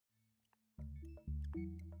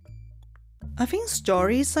I think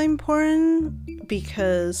stories are important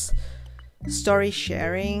because story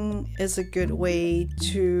sharing is a good way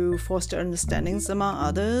to foster understandings among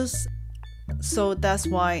others. So that's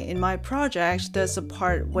why in my project, there's a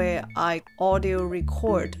part where I audio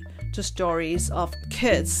record the stories of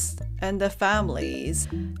kids and their families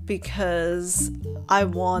because I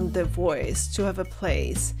want their voice to have a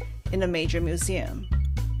place in a major museum.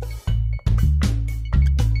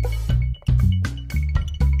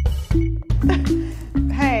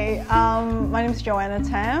 Hey, my name is Joanna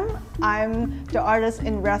Tam. I'm the artist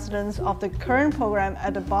in residence of the current program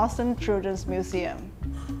at the Boston Children's Museum.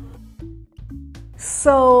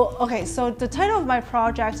 So the title of my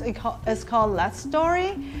project is called Let's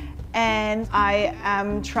Story, and I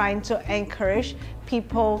am trying to encourage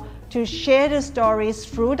people to share their stories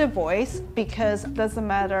through their voice because it doesn't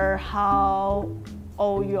matter how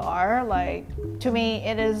old you are. Like, to me,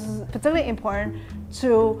 it is particularly important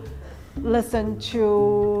to listen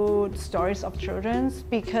to stories of children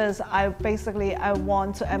because I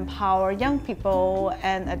want to empower young people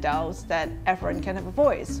and adults that everyone can have a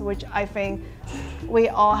voice, which I think we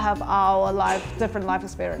all have our different life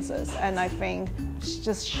experiences, and I think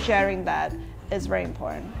just sharing that is very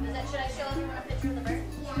important. Should I show everyone a picture of the bird?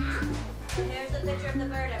 Yeah. So here's a picture of the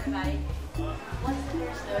bird, everybody. What's the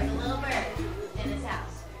bird story? The little bird in his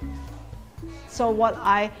house. So what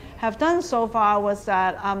I have done so far was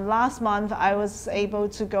that last month I was able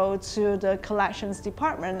to go to the collections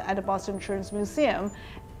department at the Boston Children's Museum,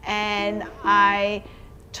 and I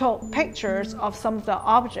took pictures of some of the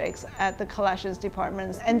objects at the collections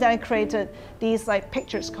department, and then I created these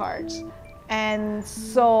pictures cards. And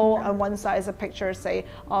so on one side is a picture, say,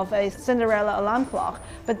 of a Cinderella alarm clock,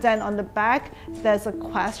 but then on the back there's a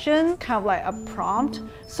question, kind of like a prompt.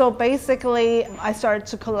 So basically I started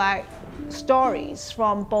to collect stories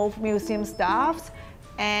from both museum staffs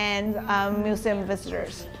and museum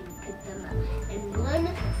visitors. And one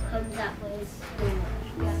comes that way.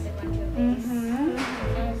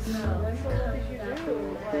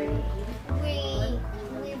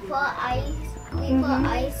 We put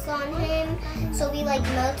ice on him, so we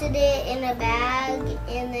melted it in a bag,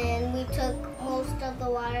 and then we took most of the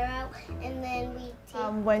water out, and then we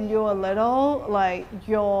when you're little,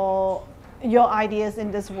 your ideas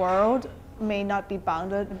in this world may not be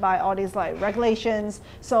bounded by all these regulations.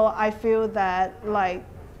 So I feel that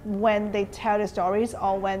when they tell the stories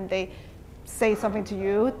or when they say something to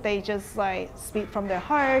you, they just speak from their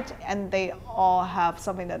heart, and they all have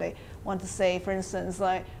something that they want to say. For instance,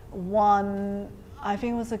 one, I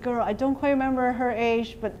think it was a girl, I don't quite remember her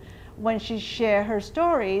age, but when she shared her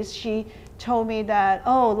stories, she told me that,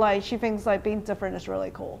 she thinks being different is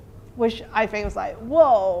really cool, which I think was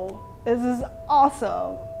whoa, this is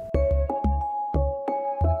awesome.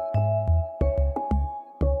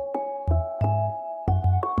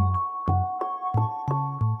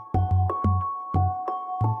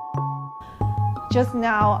 Just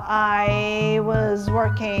now, I was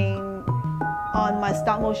working on my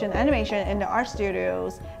stop motion animation in the art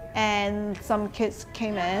studios, and some kids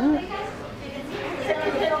came in. Can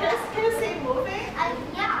you see it moving?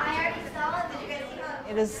 Yeah, I already saw it. Did you guys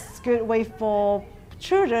see it? It is a good way for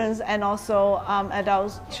children and also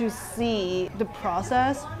adults to see the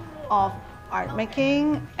process of art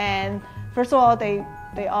making. And first of all, they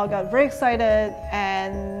all got very excited,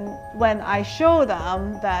 and when I showed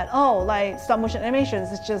them that stop motion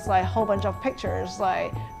animations is just a whole bunch of pictures,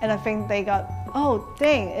 and I think they got,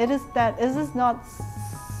 dang, it's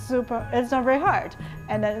not very hard,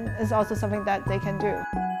 and then it's also something that they can do.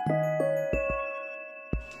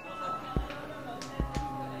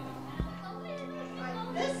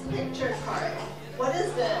 This picture card, what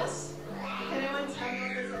is this? Can anyone tell me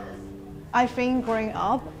what this is? I think growing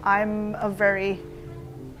up, I'm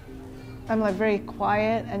very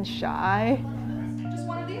quiet and shy. Just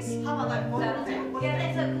one of these? How about one of them? Yeah,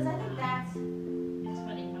 because I think that's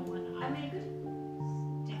funny. I mean,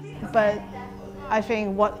 good. But I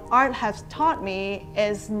think what art has taught me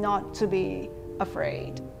is not to be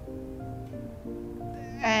afraid.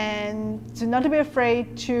 And not to be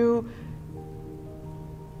afraid to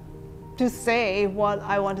say what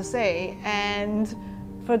I want to say. And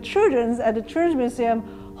for children at the Children's Museum,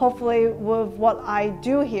 hopefully with what I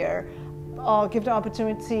do here, I'll give the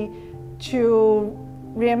opportunity to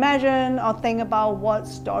reimagine or think about what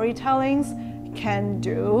storytellings can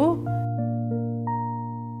do